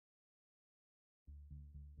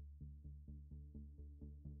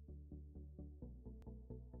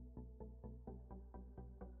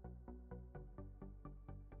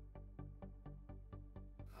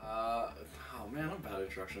man, I'm bad at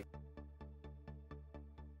introduction.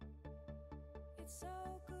 It's so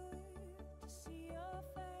good to see your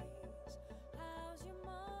face. How's your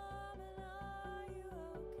mom and are you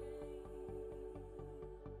okay?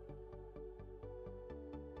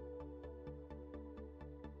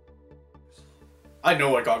 I know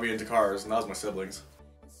what got me into cars, and that was my siblings.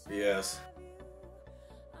 Yes.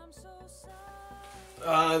 I'm so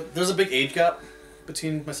sorry. There's a big age gap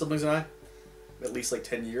between my siblings and I. At least like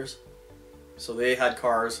 10 years. So they had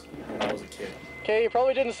cars when I was a kid. Okay, you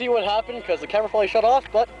probably didn't see what happened because the camera probably shut off,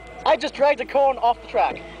 but I just dragged a cone off the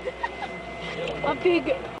track. A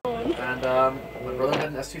big cone. And my brother had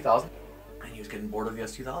an S2000, and he was getting bored of the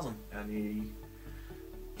S2000, and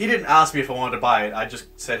he didn't ask me if I wanted to buy it. I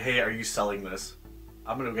just said, hey, are you selling this?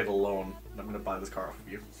 I'm gonna get a loan, and I'm gonna buy this car off of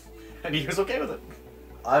you. And he was okay with it.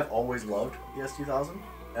 I've always loved the S2000,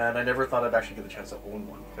 and I never thought I'd actually get the chance to own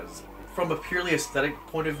one, because from a purely aesthetic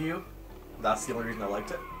point of view, that's the only reason I liked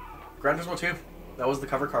it. Gran Turismo 2. That was the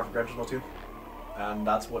cover car for Gran Turismo 2. And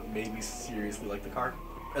that's what made me seriously like the car.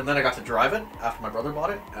 And then I got to drive it after my brother bought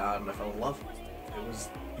it, and I fell in love. It was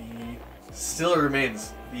still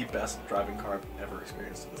remains the best driving car I've ever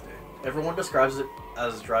experienced to this day. Everyone describes it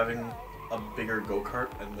as driving a bigger go-kart,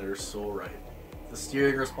 and they're so right. The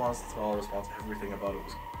steering response, the throttle response, everything about it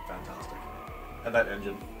was fantastic. And that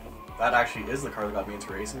engine. That actually is the car that got me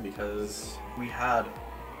into racing, because we had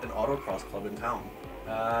an autocross club in town.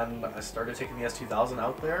 And I started taking the S2000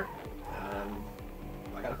 out there, and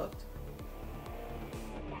I got hooked.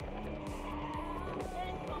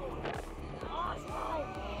 I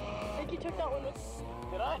think you took that one.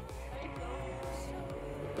 Did I?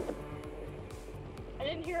 I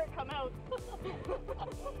didn't hear it come out.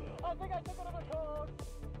 I think I took another cone.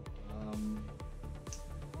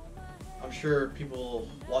 I'm sure people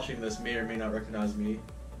watching this may or may not recognize me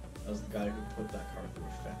as the guy who put that car through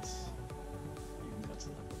a fence. Even that's a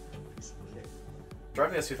piece of cake.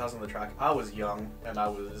 Driving the S2000 on the track, I was young, and I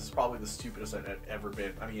was probably the stupidest I'd ever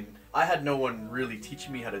been. I mean, I had no one really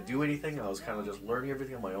teaching me how to do anything. I was kind of just learning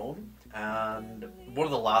everything on my own. And one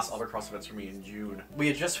of the last autocross events for me in June, we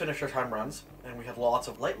had just finished our time runs, and we had lots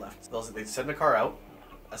of light left. They'd send a car out.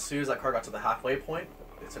 As soon as that car got to the halfway point,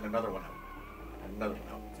 they'd send another one out, and another one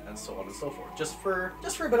out, and so on and so forth. Just for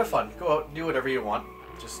a bit of fun. Go out, do whatever you want.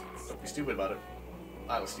 Just don't be stupid about it.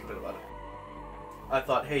 I was stupid about it. I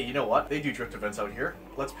thought, hey, you know what? They do drift events out here.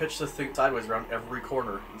 Let's pitch this thing sideways around every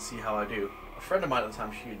corner and see how I do. A friend of mine at the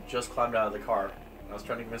time, she had just climbed out of the car, and I was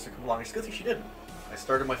trying to convince her to come along. It's a good thing she didn't. I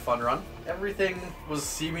started my fun run. Everything was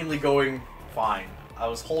seemingly going fine. I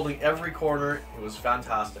was holding every corner. It was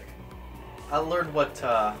fantastic. I learned what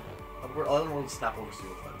snap oversteer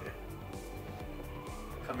was that day.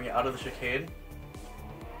 Coming out of the chicane,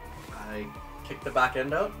 I kicked the back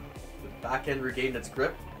end out. The back end regained its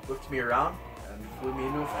grip, whipped me around, and flew me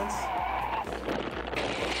into a fence.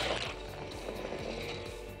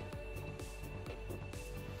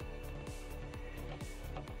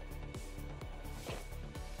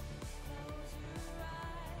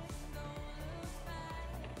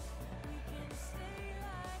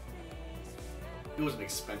 It was an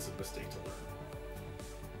expensive mistake to learn.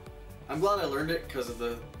 I'm glad I learned it because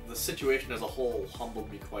the situation as a whole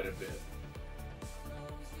humbled me quite a bit.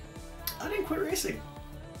 I didn't quit racing.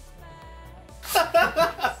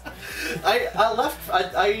 I left.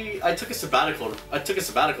 I took a sabbatical. I took a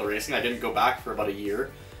sabbatical racing. I didn't go back for about a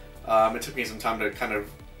year. It took me some time to kind of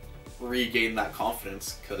regain that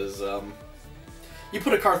confidence because you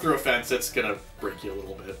put a car through a fence, it's gonna break you a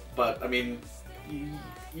little bit. But I mean,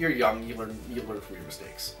 you're young. You learn from your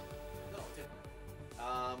mistakes.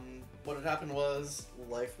 What had happened was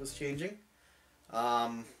life was changing.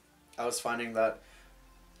 I was finding that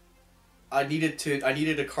I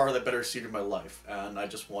needed a car that better suited my life, and I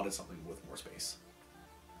just wanted something with more space.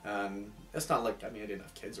 And it's not like, I mean, I didn't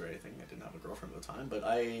have kids or anything. I didn't have a girlfriend at the time, but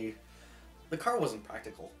the car wasn't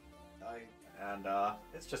practical.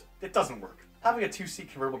 It's just, it doesn't work. Having a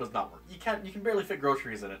 2-seat convertible does not work. You can barely fit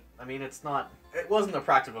groceries in it. I mean, it wasn't a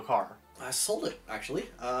practical car. I sold it, actually.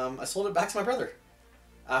 I sold it back to my brother.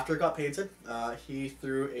 After it got painted, he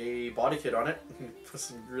threw a body kit on it, put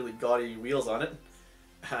some really gaudy wheels on it,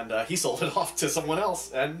 and he sold it off to someone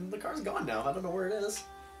else, and the car's gone now. I don't know where it is.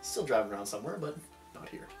 Still driving around somewhere, but not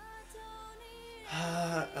here.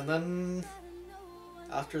 And then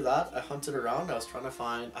after that, I hunted around. I was trying to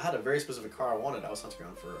find, I had a very specific car I wanted. I was hunting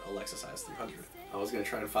around for a Lexus IS300. I was going to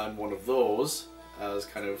try and find one of those as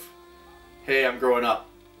kind of, hey, I'm growing up.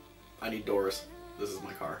 I need doors. This is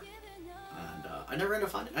my car. And I never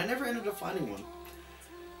ended up finding one.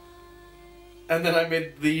 And then I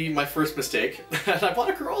made my first mistake, and I bought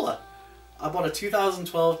a Corolla. I bought a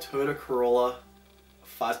 2012 Toyota Corolla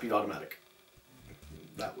 5-speed automatic.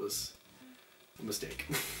 That was a mistake.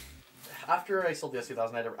 After I sold the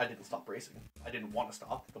S2000, I didn't stop racing. I didn't want to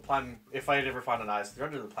stop. The plan, if I had ever found an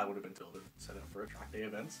IS300, the plan would have been to set up for track day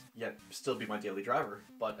events, yet still be my daily driver.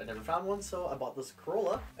 But I never found one, so I bought this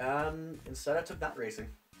Corolla, and instead I took that racing.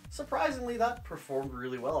 Surprisingly, that performed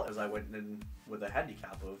really well as I went in with a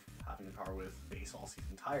handicap of having a car with base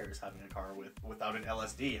all-season tires, having a car without an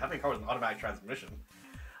LSD, having a car with an automatic transmission.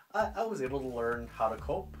 I was able to learn how to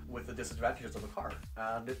cope with the disadvantages of a car,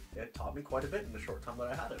 and it taught me quite a bit in the short time that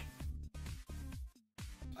I had it.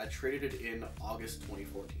 I traded it in August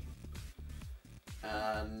 2014,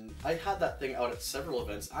 and I had that thing out at several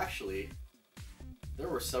events. Actually, there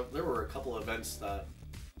were a couple of events that,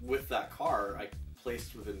 with that car, I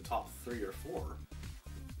placed within top 3 or 4.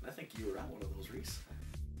 I think you were at one of those, Reece.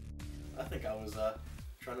 I think I was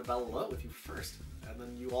trying to battle it out with you first, and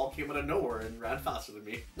then you all came out of nowhere and ran faster than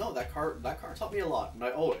me. No, that car taught me a lot, and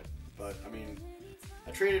I owe it. But I mean,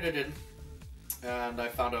 I traded it in, and I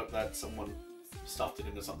found out that someone stuffed it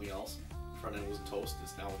into something else. Front end was toast.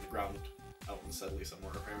 It's now on the ground out in Sedley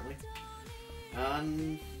somewhere apparently.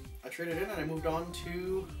 And I traded in and I moved on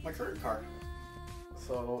to my current car.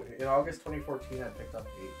 So in August 2014, I picked up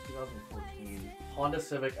a 2014 Honda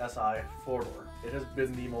Civic Si 4-door. It has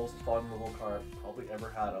been the most fun little car I've probably ever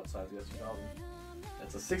had outside the S2000.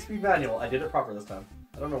 It's a 6-speed manual. I did it proper this time.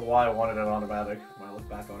 I don't know why I wanted an automatic when I look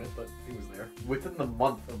back on it, but it was there. Within the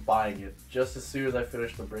month of buying it, just as soon as I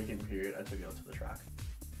finished the break-in period, I took it out to the track.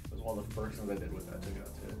 It was one of the first things I did with it. I took it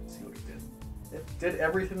out to see what it did. It did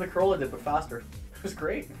everything the Corolla did, but faster. It was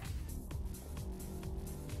great.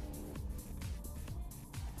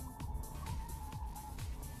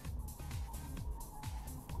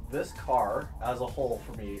 This car, as a whole,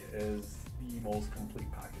 for me, is the most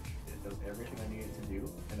complete package. It does everything I need it to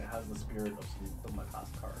do, and it has the spirit of some of my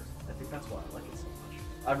past cars. I think that's why I like it so much.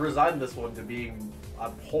 I've resigned this one to being,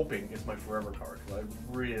 I'm hoping it's my forever car, because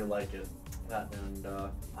I really like it. I don't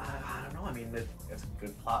know, I mean, it's a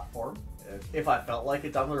good platform. If I felt like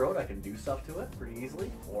it down the road, I can do stuff to it pretty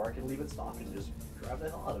easily, or I can leave it stock and just drive the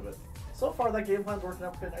hell out of it. So far, that game plan's working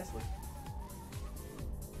out pretty nicely.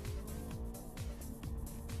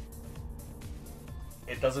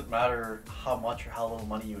 It doesn't matter how much or how little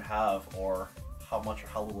money you have, or how much or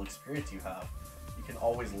how little experience you have. You can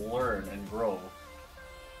always learn and grow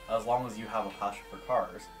as long as you have a passion for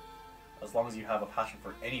cars. As long as you have a passion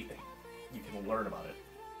for anything, you can learn about it.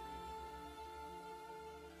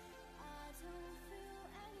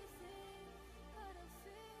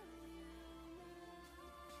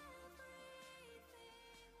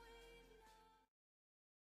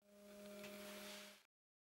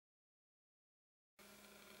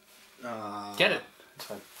 Get it. It's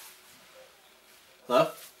fine. Hello?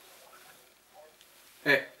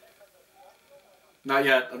 Hey. Not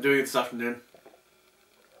yet. I'm doing it this afternoon.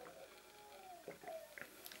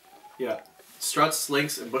 Yeah. Struts,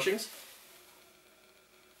 links, and bushings?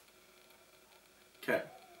 Okay.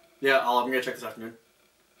 Yeah, I'm gonna check this afternoon.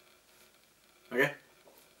 Okay?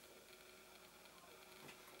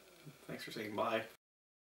 Thanks for saying bye.